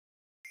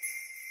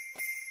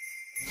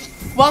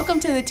Welcome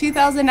to the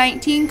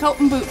 2019 Coat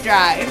and Boot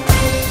Drive.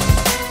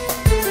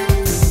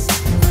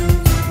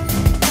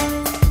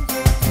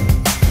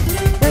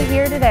 We're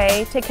here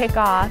today to kick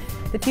off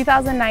the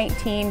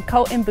 2019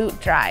 Coat and Boot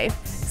Drive,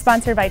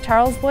 sponsored by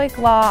Charles Boyk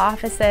Law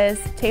Offices,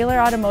 Taylor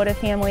Automotive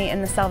Family,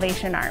 and the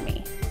Salvation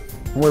Army.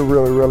 We're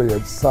really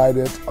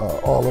excited.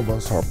 All of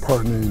us are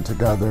partnering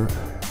together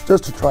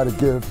just to try to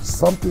give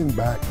something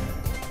back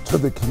to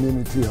the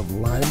community of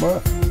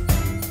Lima.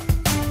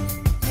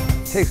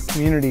 It takes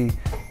community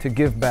to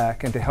give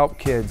back and to help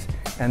kids,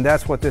 and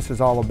that's what this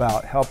is all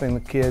about, helping the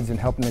kids and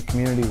helping the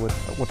community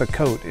with a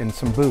coat and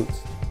some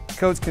boots.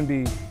 Coats can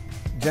be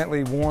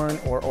gently worn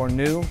or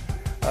new.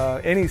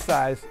 Any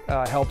size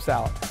helps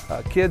out.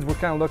 Kids, we're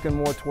kind of looking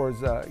more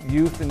towards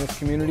youth in this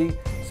community,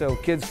 so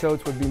kids'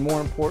 coats would be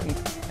more important.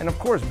 And of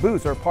course,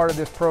 boots are part of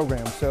this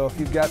program, so if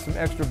you've got some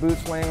extra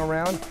boots laying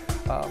around,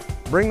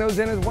 bring those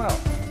in as well.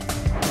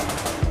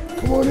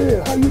 Come on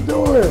in, how you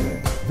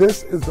doing?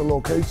 This is the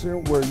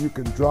location where you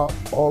can drop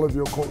all of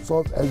your coats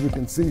off. As you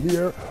can see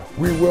here,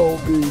 we will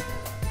be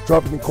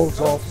dropping the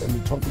coats off in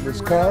the trunk of this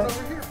car.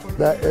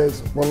 That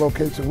is one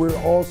location. We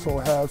also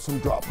have some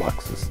drop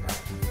boxes.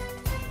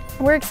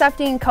 We're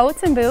accepting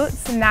coats and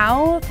boots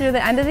now through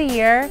the end of the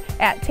year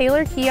at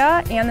Taylor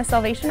Kia and the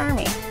Salvation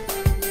Army.